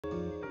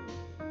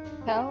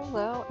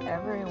Hello,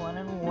 everyone,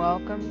 and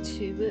welcome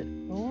to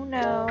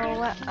Uno.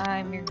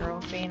 I'm your girl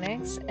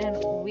Phoenix,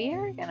 and we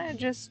are gonna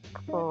just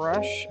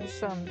crush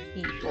some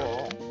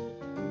people.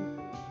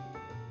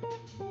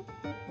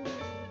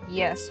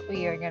 Yes,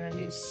 we are gonna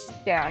do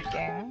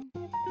stacking,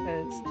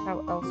 because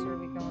how else are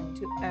we going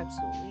to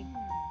absolutely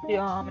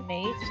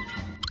dominate?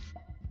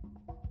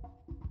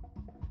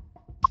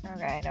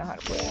 Okay, I know how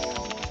to play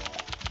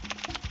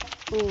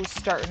this. Ooh,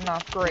 starting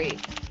off great.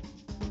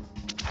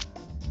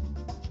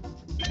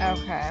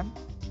 Okay.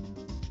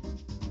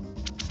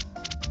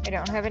 I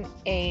don't have an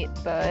 8,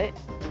 but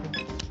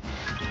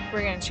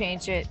we're gonna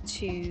change it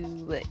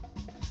to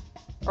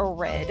a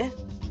red.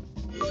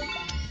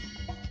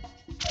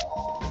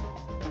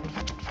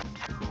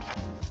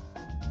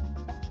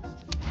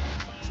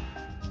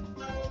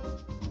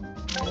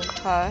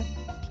 Okay.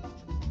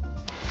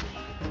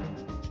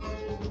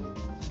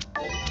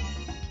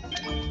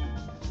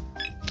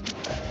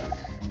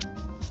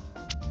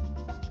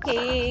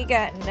 He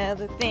got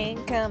another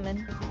thing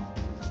coming.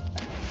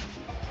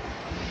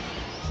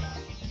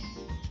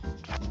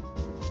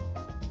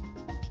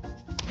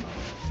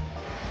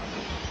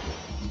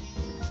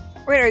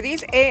 Wait, are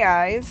these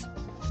AIs?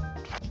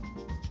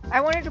 I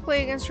wanted to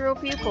play against real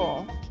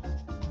people.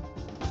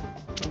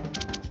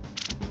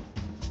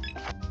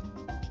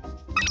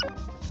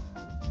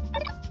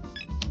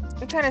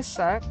 It kind of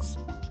sucks.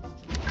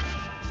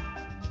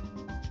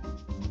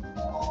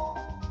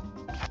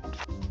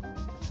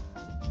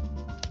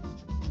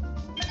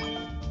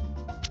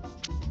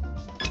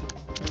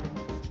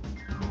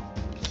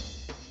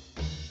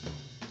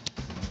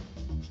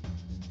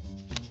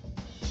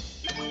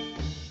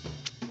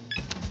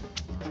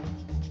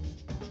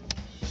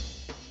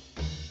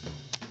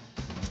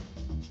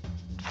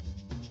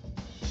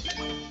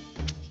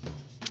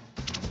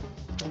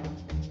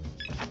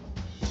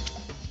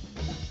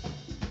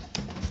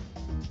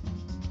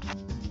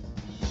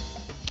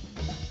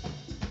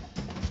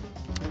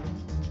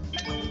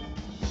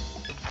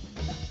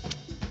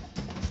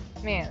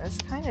 Man, this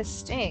kind of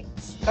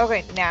stinks.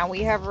 Okay, now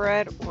we have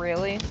red.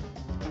 Really?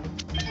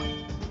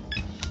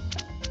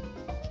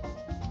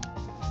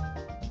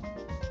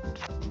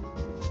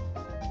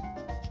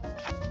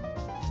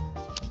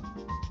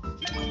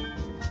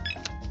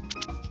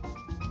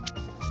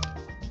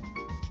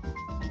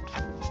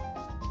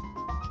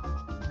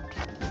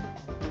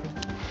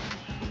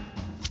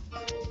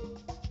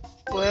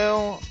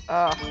 Blue.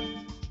 Ugh.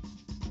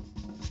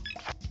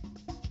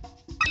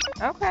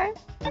 Okay.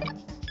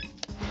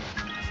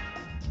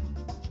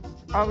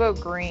 I'll go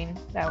green.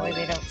 That way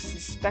they don't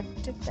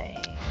suspect a thing.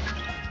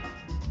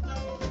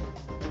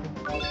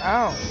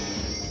 Oh.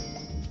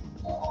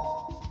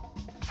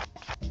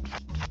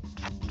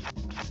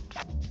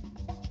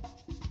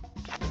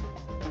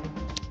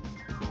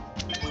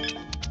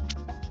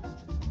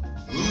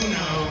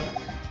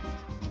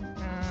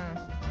 Mm.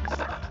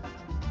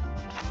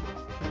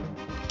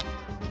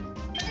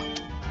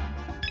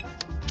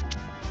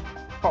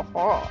 Ho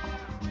ho.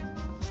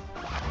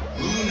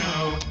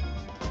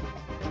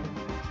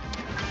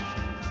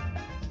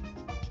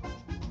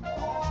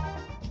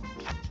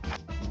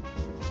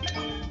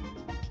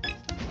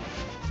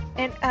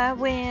 And I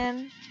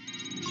win.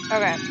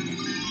 Okay.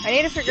 I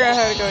need to figure out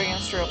how to go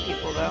against real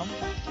people, though.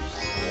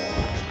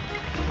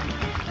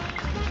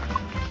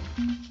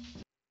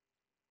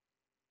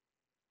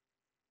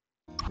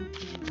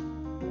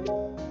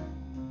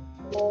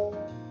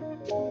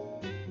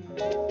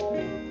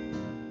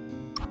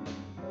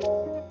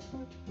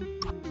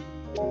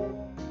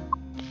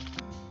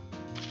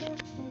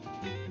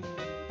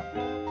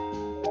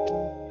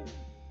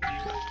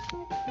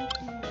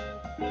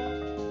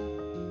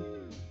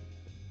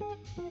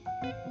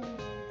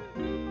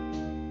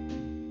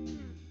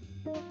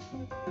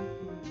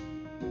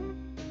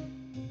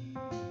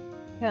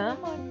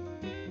 Come on.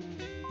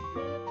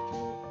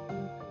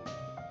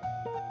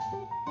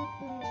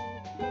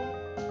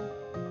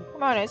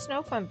 Come on, it's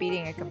no fun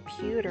beating a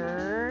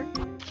computer.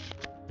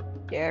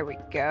 There we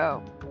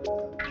go.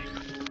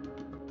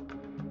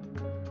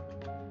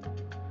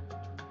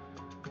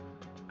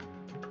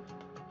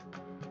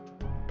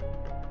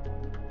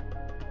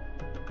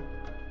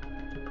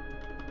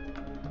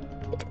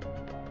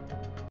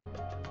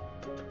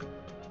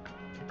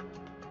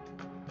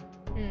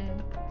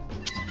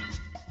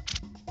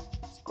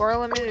 Score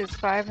limit is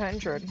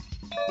 500.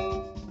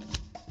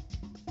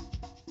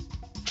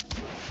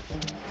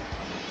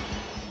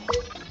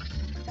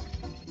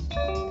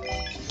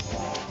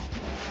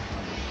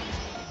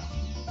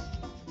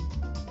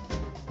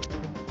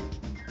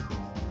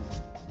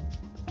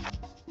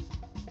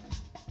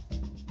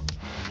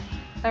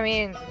 I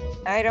mean,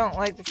 I don't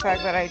like the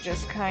fact that I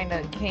just kind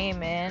of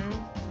came in.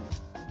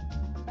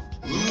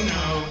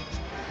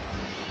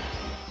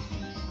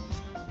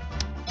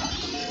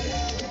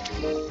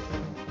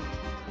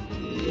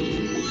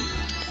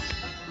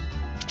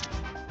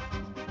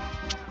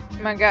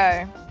 My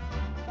guy.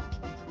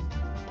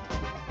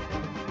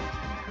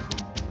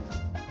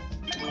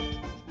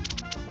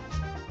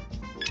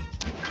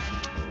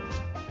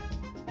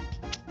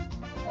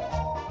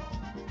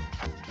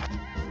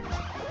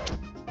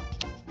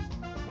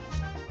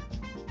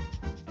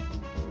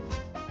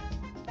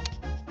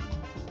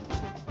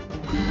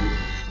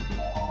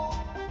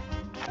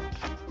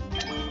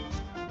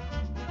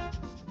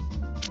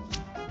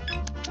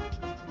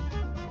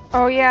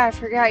 Oh yeah, I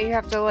forgot you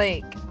have to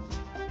like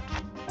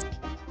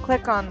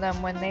click on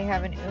them when they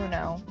have an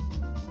Uno.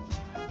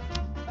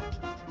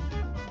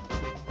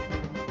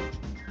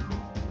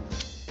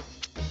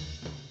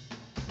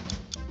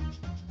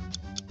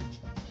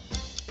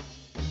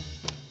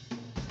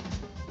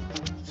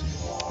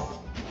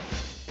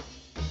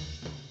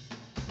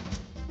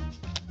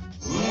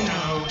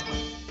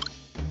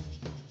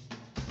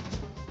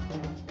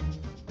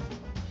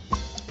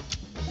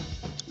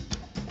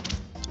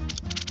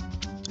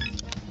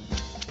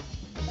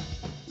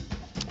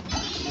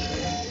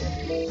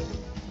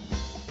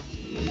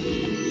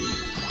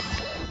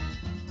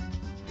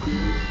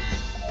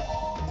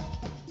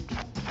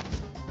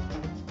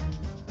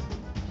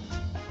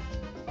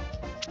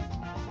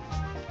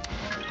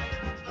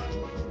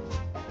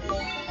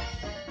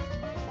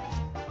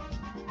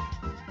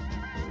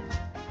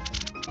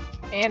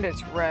 And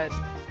it's red.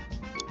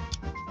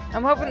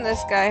 I'm hoping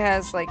this guy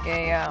has like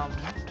a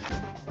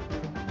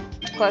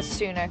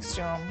 +2 next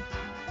to him.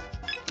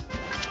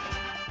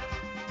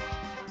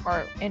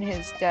 Or in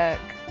his deck.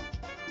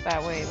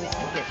 That way we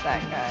can get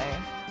that guy.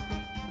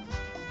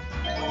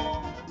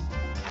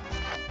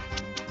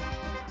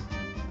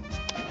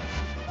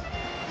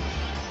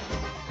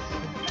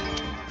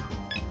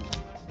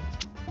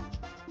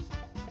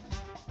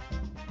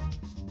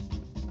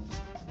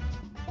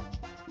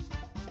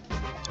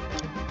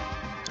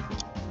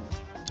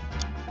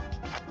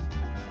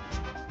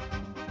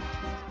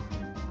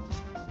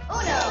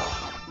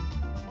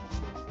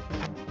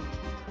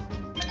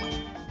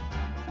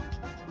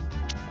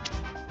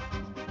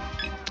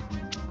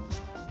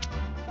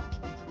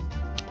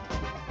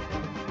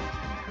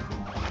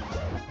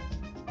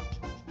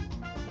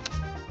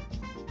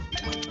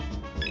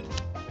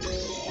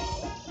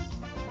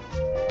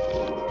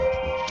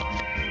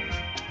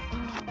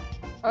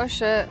 Oh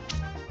shit.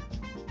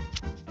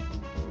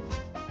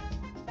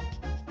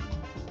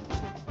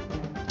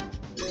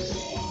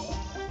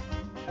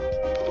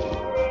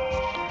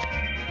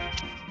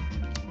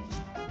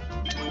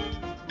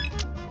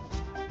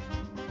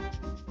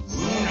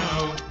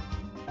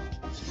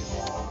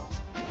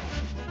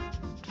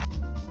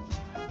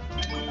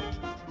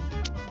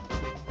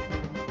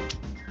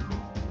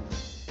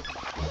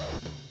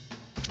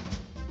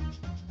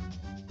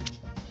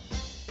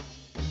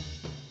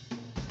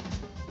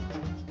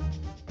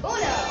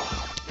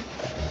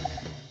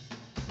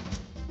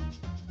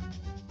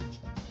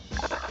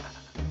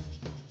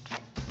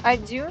 I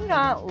do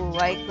not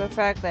like the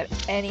fact that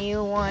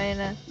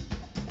anyone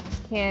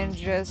can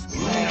just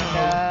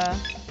kinda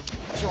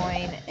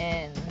join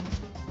in.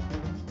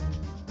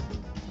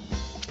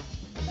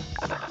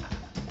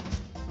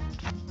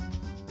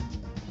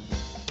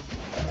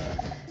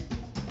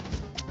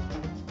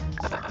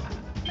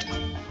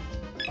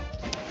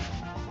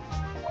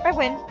 I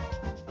win.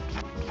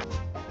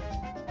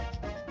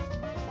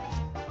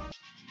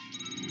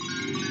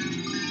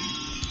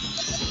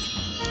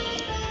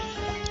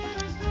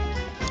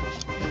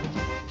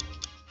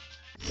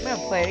 I'm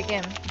gonna play it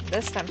again.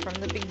 This time from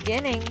the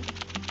beginning.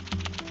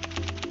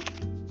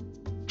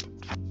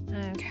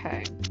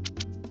 Okay.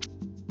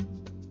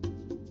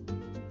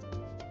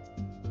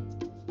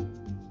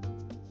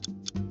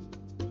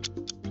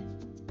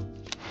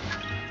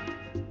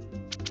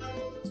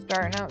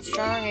 Starting out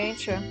strong,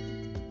 ain't ya?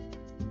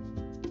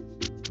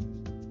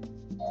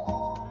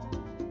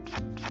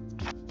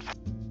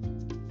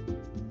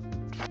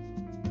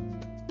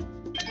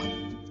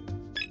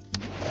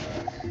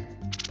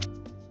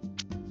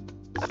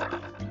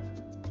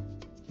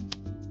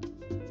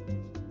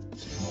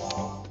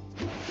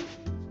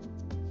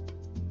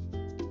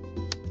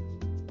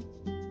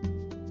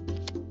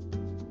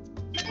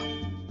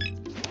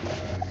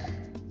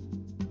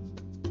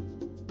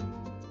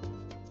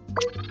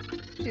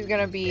 She's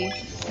gonna be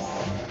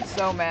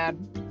so mad.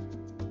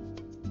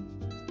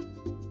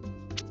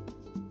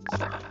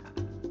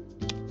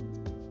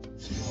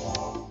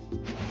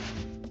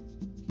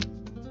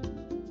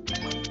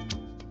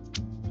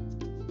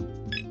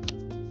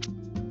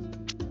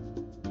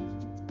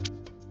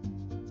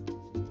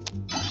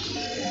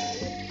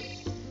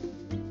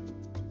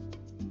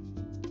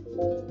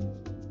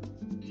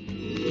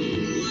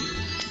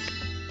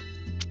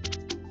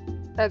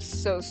 That's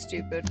so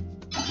stupid.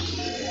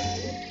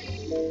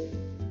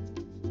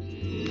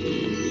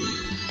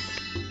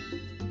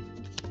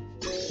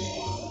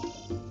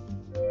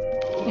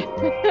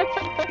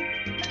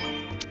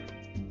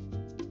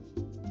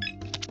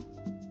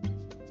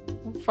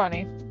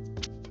 Funny.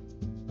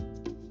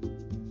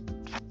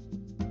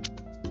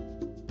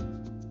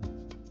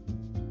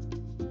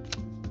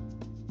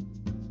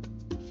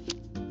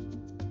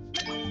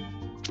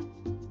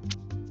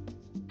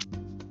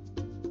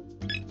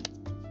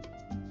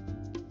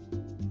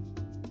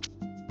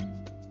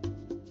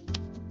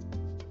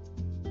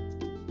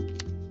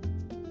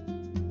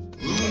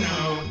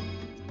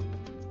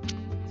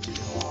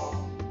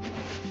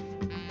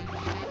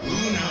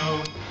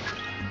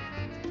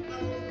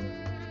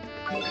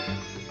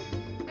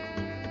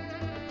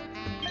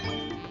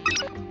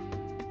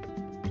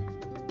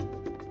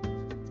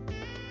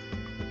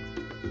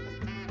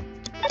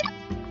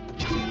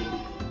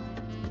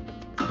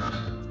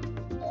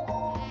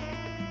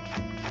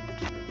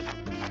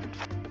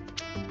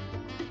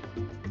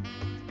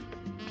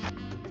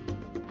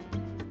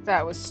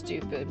 That was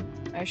stupid.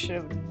 I should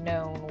have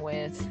known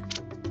with.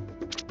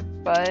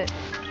 But...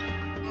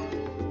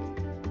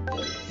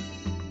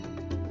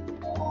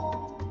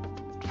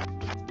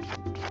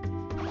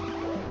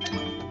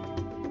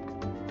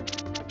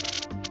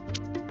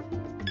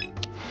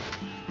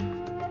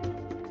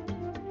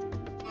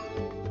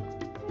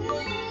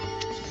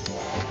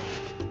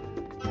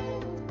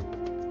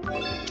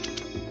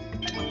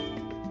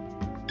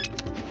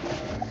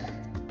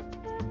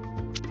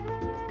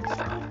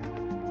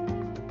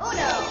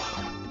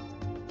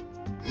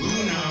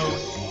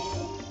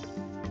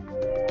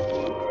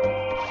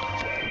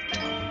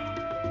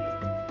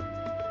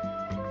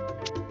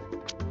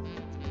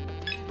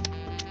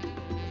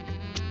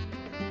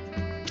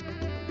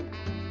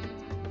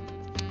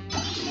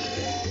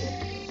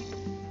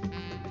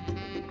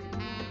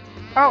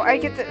 Oh, I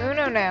get the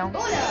Uno now.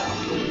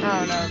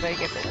 Oh no, they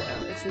get the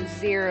Uno. It's a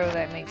 0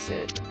 that makes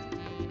it.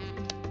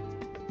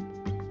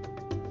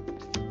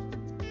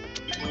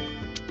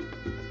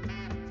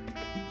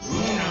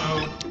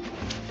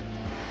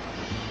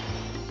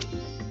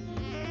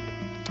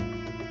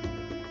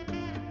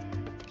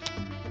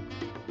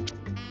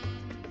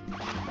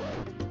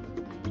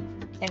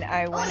 And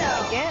I win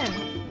again.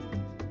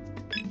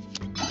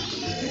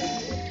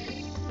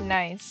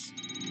 Nice.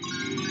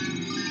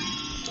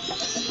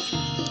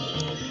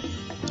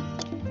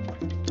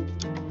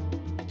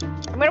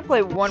 I'm gonna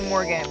play one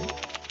more game.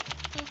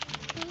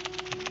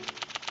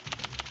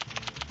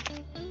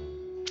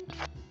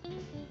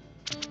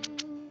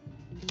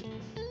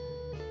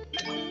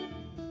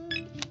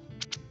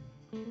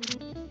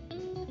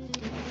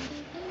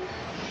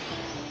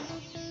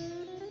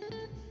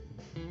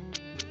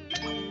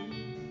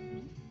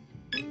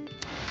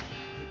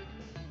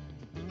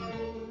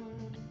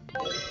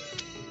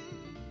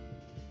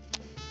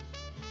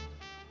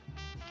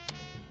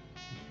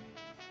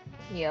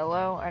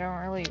 Yellow? I don't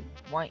really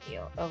want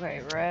yellow.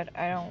 Okay, red.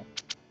 I don't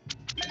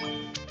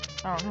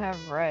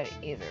have red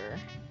either.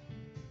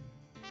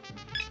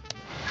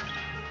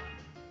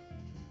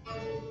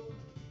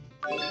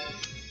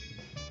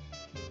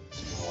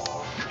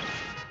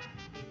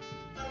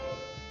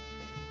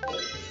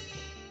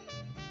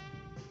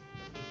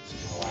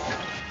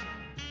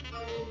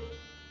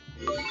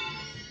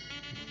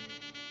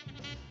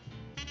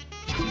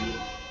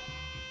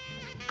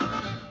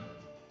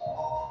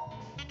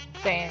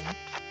 Dang.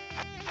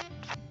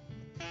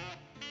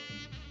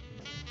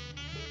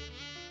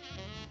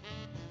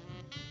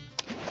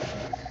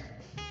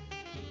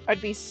 I'd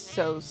be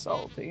so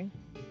salty.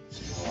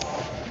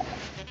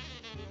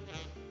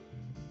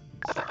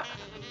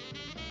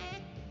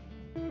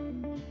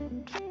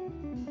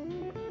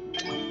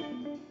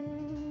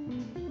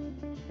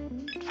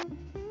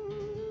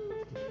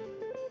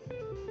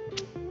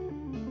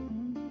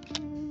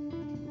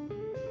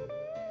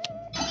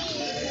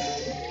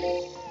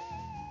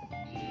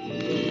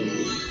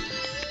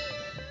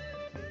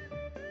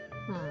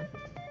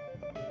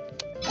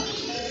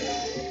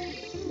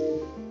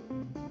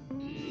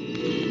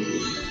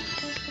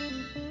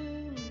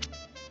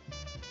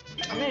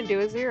 I'm gonna do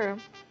a 0.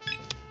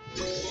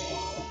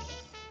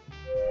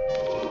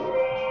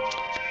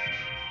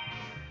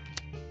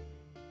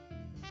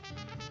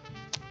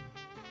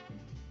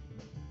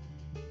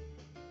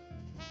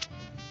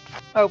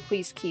 Oh,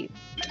 please keep.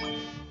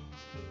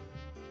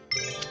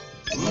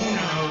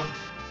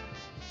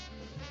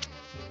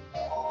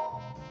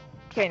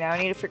 Okay, now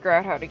I need to figure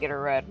out how to get a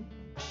red.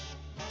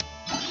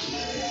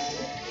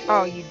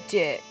 Oh, you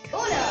dick.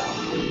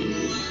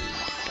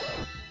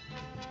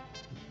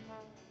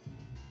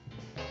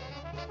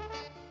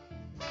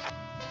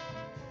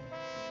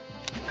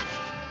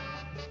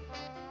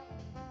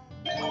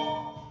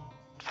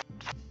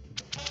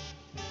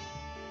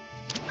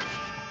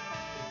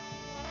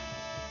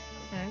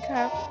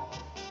 Okay.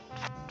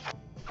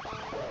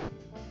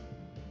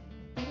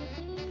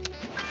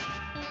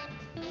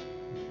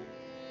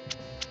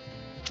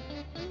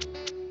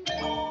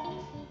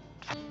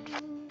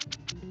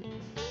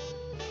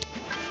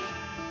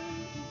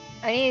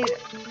 I need to,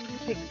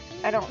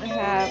 I don't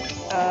have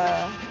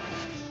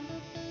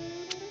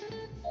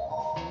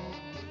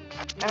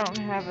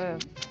a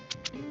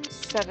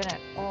 7 at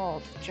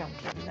all to jump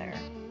in there.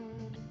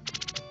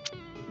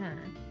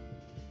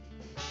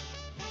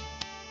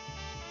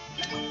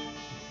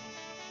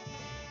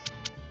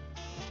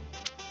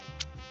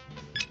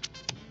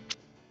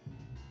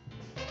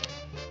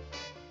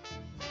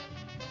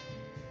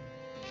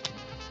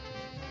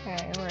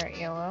 Okay, we're at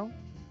yellow.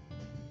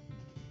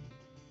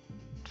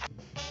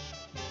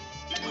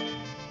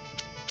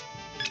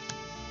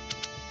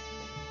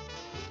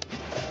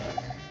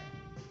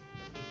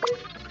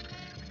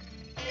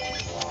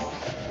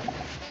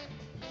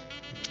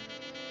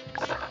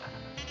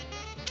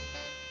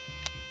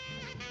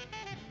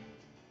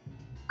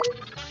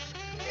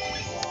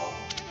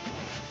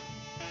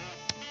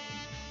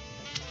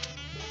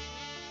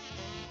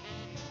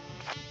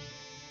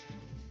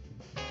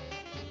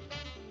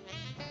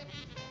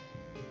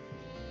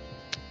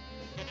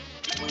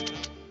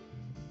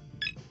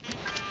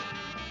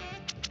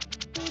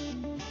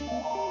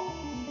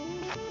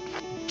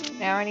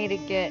 now I need to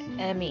get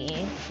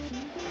Emmy.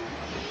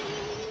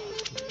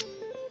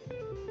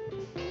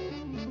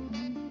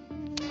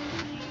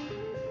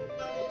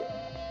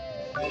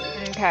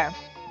 Okay,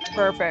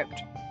 perfect.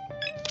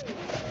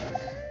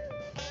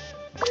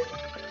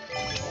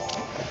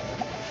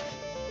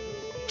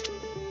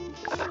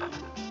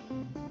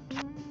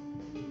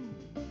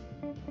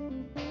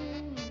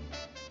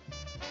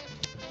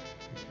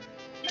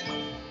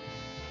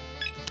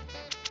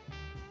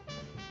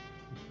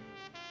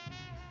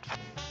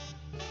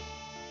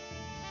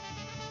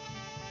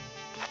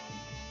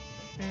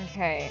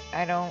 Okay,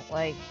 I don't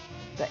like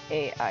the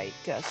AI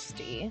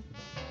Dusty.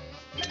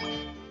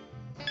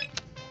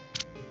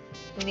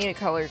 We need a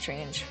color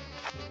change.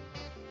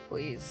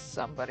 Please,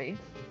 somebody.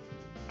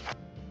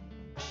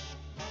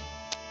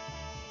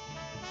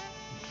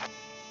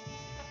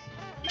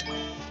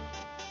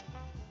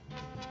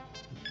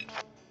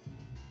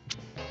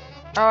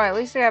 Oh, at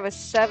least I have a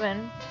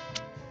 7.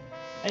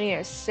 I need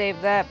to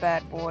save that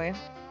bad boy.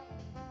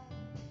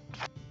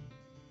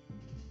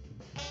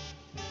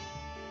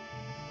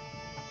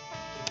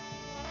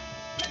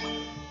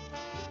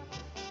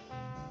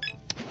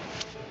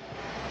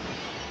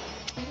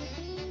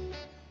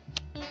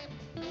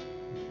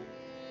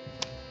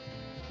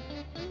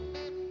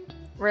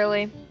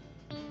 Really?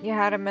 You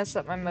had to mess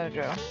up my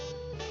mojo.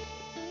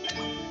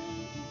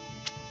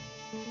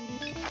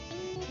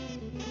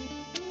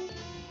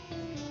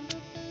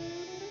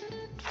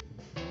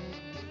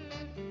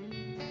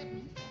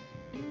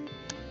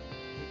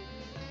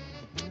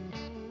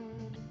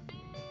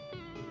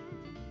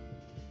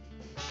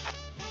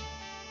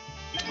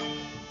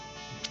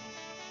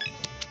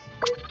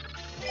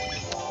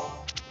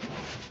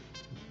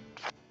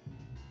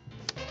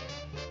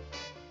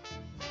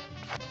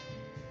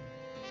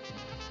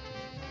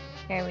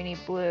 Okay, we need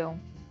blue.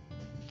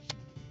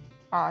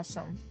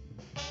 Awesome.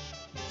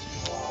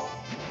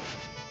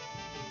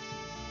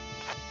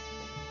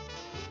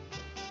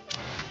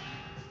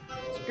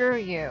 Screw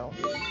you.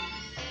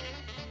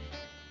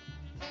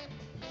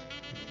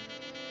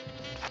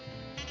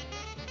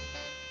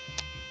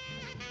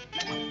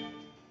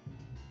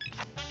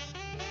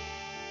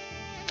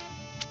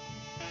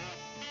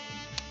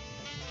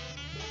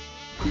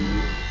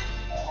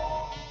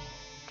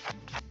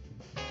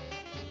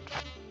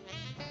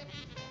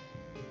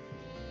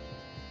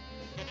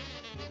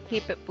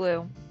 Keep it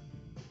blue.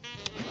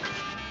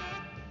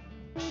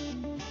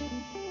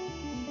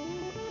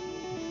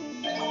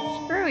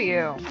 Screw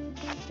you.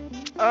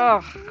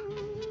 Ugh.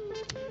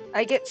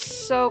 I get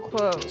so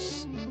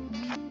close.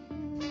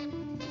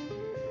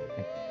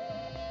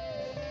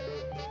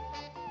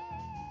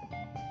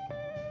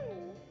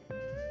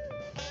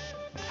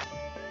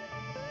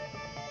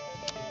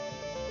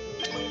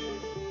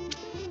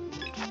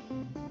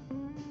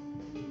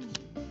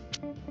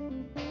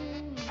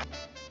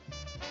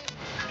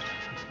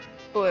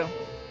 Blue.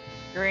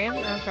 Green?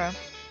 Okay.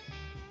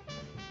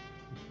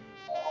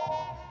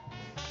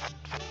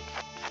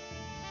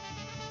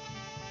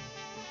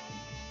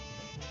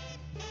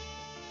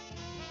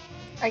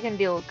 I can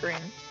deal with green.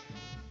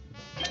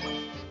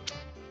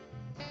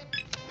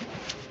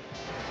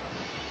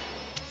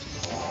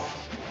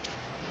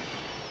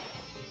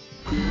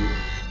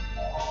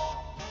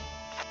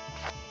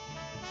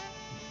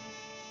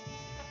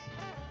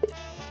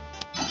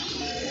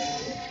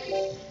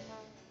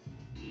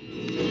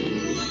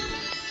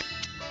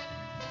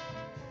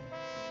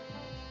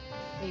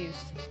 You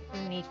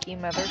sneaky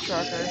mother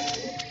trucker.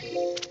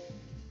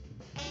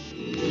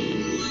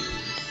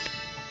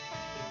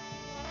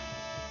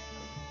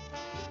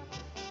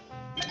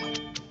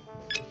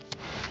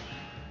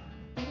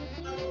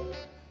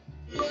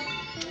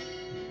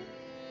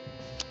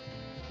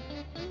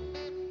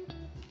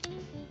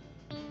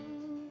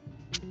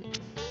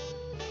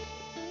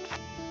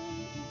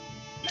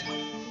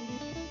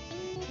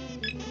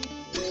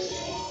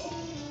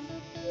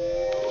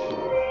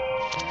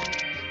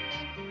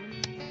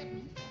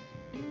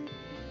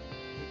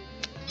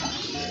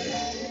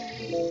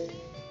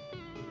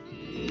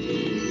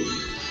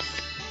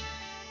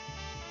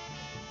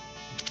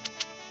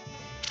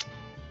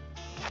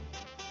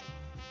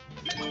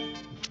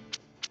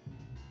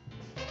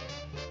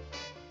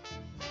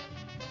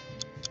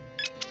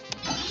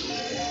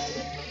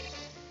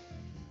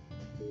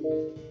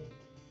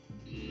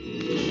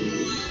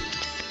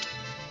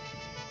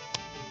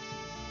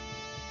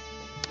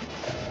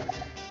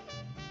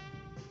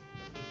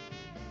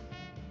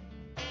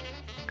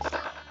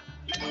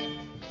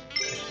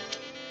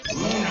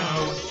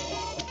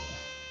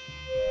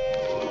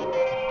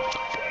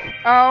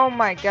 Oh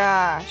my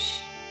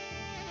gosh.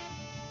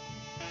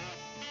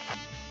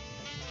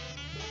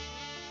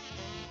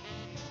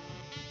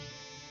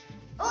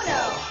 Oh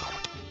no!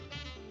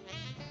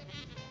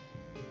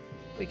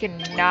 We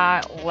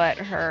cannot let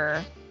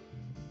her.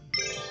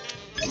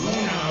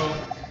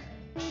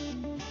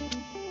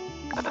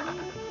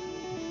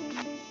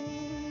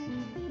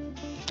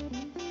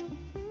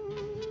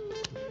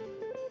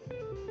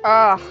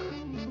 Ugh.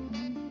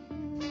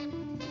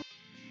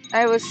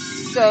 I was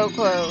so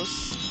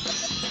close.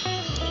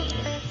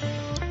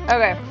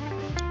 Okay.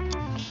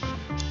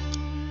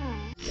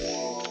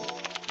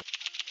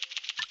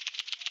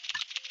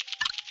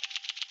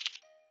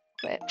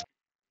 Quit.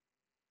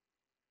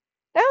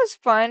 That was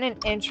fun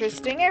and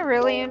interesting. I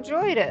really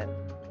enjoyed it.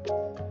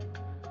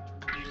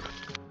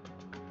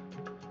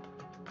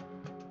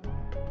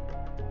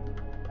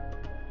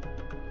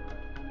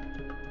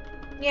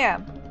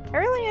 Yeah, I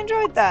really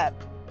enjoyed that.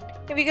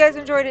 If you guys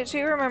enjoyed it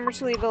too, remember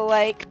to leave a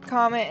like,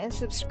 comment, and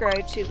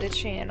subscribe to the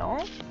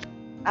channel.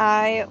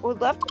 I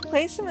would love to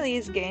play some of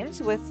these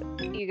games with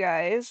you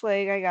guys.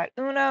 Like, I got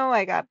Uno,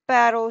 I got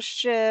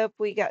Battleship,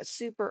 we got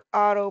Super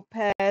Auto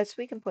Pets,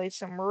 we can play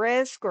some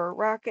Risk or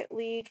Rocket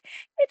League.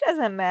 It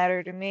doesn't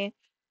matter to me.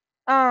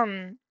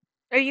 Or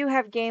you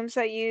have games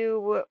that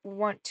you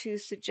want to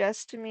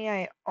suggest to me,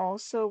 I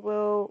also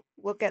will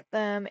look at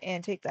them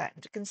and take that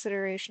into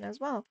consideration as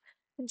well.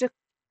 Excuse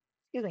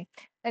me.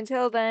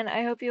 Until then,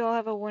 I hope you all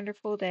have a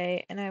wonderful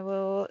day, and I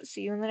will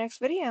see you in the next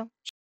video.